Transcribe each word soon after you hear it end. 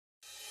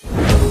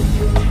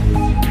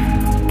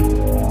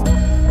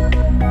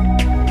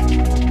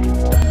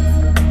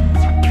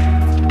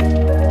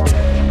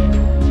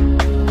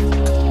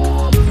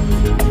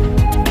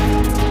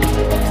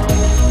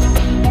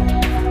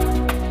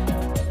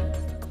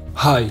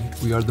Hi,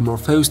 we are the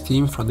Morpheus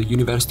team from the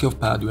University of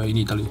Padova in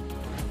Italy.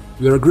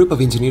 We are a group of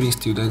engineering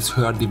students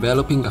who are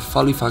developing a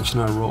fully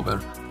functional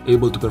rover,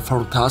 able to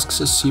perform tasks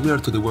similar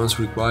to the ones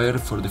required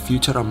for the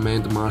future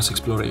unmanned Mars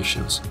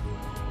explorations.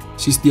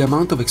 Since the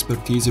amount of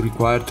expertise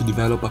required to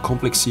develop a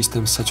complex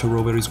system such a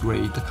rover is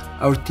great,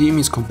 our team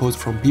is composed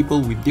from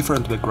people with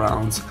different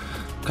backgrounds,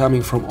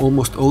 coming from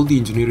almost all the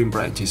engineering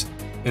branches: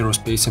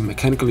 aerospace and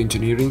mechanical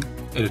engineering,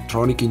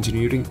 electronic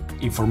engineering,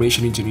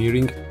 information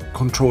engineering,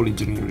 control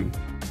engineering.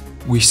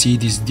 We see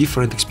this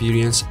different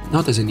experience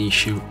not as an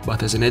issue,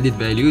 but as an added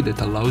value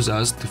that allows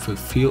us to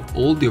fulfill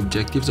all the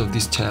objectives of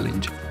this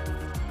challenge.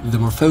 The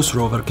Morpheus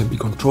rover can be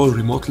controlled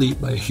remotely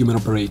by a human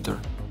operator.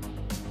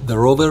 The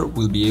rover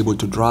will be able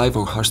to drive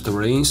on harsh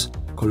terrains,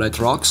 collect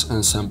rocks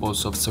and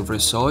samples of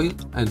surface soil,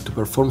 and to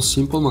perform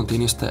simple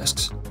maintenance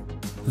tasks.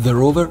 The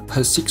rover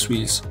has 6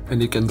 wheels,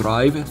 and it can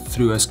drive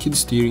through a skid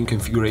steering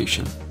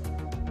configuration.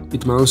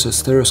 It mounts a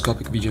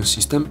stereoscopic vision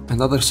system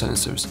and other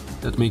sensors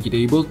that make it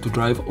able to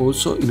drive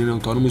also in an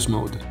autonomous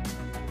mode.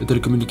 The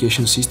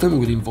telecommunication system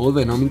will involve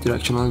an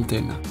omnidirectional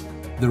antenna.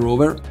 The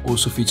rover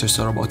also features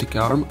a robotic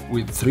arm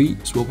with 3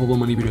 swappable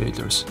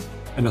manipulators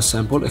and a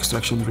sample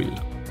extraction drill.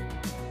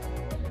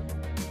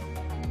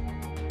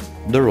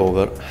 The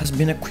rover has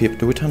been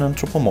equipped with an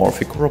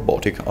anthropomorphic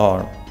robotic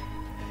arm.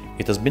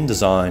 It has been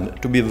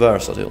designed to be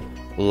versatile,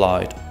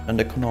 light and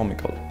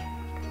economical.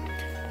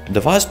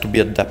 Devised to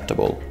be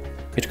adaptable,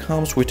 it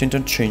comes with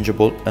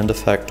interchangeable end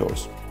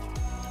effectors.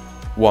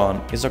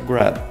 One is a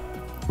grab,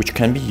 which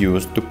can be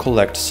used to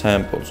collect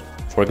samples,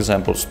 for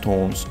example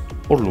stones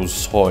or loose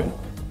soil.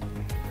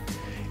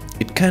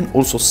 It can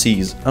also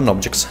seize an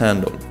object's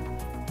handle.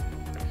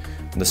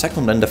 The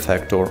second end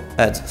effector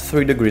adds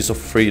 3 degrees of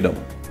freedom,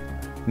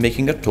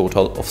 making a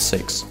total of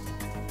 6.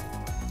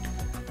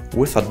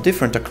 With a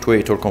different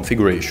actuator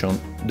configuration,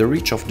 the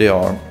reach of the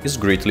arm is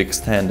greatly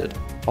extended,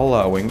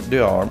 allowing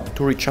the arm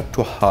to reach up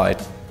to a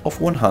height of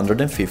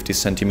 150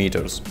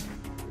 centimeters.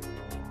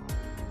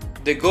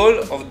 The goal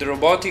of the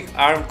robotic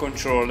arm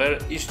controller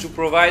is to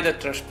provide a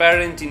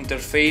transparent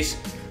interface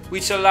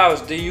which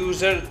allows the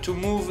user to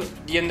move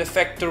the end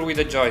effector with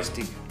a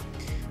joystick.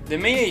 The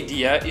main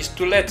idea is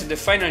to let the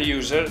final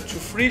user to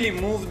freely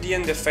move the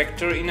end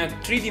effector in a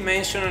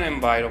 3-dimensional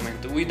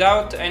environment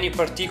without any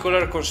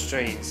particular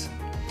constraints.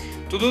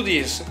 To do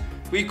this,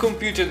 we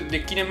computed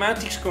the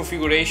kinematics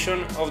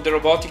configuration of the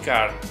robotic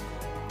arm.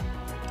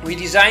 We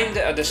designed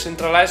a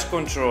decentralized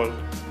control,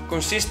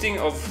 consisting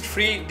of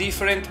 3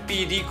 different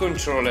PD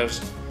controllers,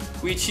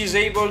 which is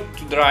able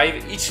to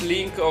drive each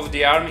link of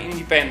the arm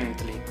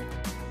independently.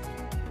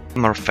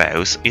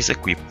 Morpheus is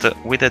equipped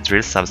with a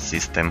drill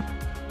subsystem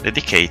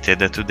dedicated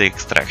to the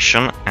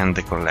extraction and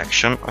the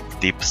collection of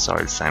deep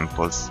soil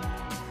samples.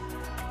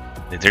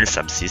 The drill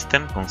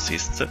subsystem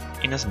consists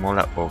in a small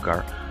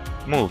auger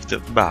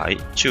moved by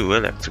 2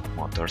 electric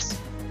motors.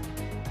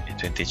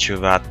 A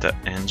 22-watt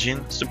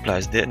engine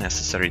supplies the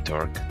necessary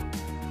torque,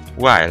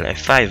 while a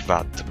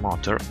 5-watt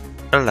motor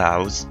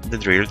allows the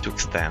drill to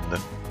extend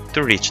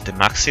to reach the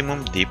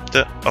maximum depth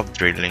of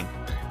drilling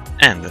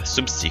and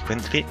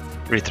subsequently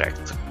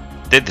retract.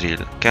 The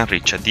drill can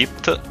reach a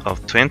depth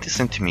of 20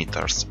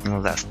 centimeters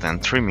in less than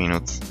 3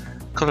 minutes,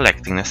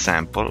 collecting a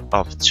sample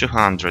of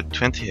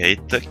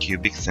 228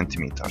 cubic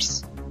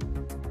centimeters.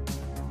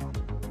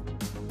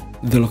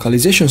 The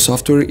localization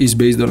software is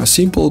based on a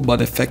simple but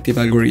effective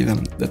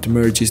algorithm that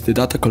merges the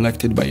data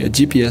collected by a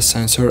GPS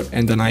sensor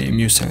and an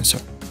IMU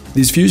sensor.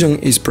 This fusion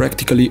is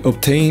practically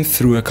obtained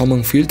through a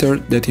common filter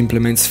that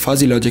implements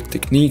fuzzy logic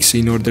techniques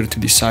in order to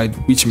decide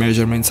which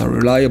measurements are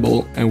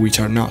reliable and which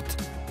are not.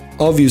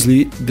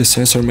 Obviously, the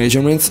sensor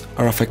measurements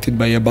are affected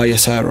by a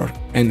bias error,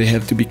 and they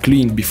have to be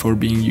cleaned before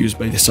being used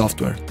by the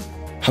software.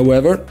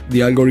 However,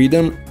 the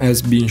algorithm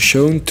has been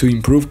shown to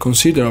improve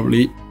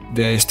considerably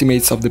the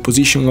estimates of the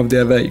position of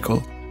the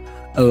vehicle,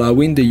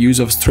 allowing the use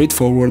of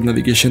straightforward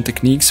navigation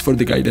techniques for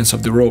the guidance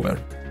of the rover.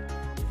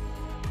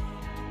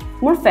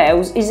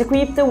 Morpheus is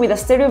equipped with a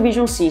stereo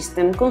vision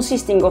system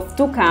consisting of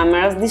 2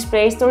 cameras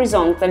displaced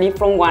horizontally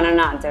from one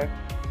another.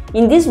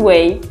 In this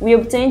way, we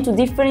obtain 2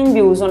 different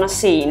views on a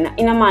scene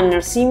in a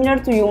manner similar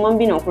to human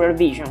binocular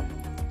vision.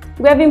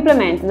 We have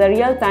implemented a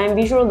real-time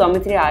visual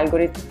odometry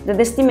algorithm that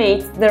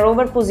estimates the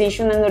rover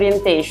position and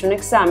orientation,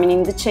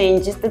 examining the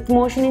changes that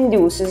motion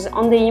induces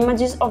on the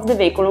images of the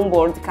vehicle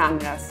onboard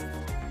cameras.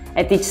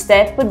 At each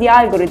step, the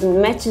algorithm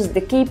matches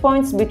the key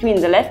points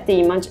between the left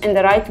image and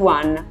the right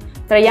one,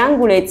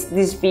 triangulates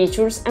these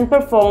features and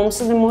performs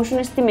the motion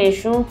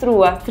estimation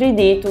through a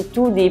 3D to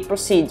 2D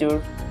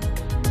procedure.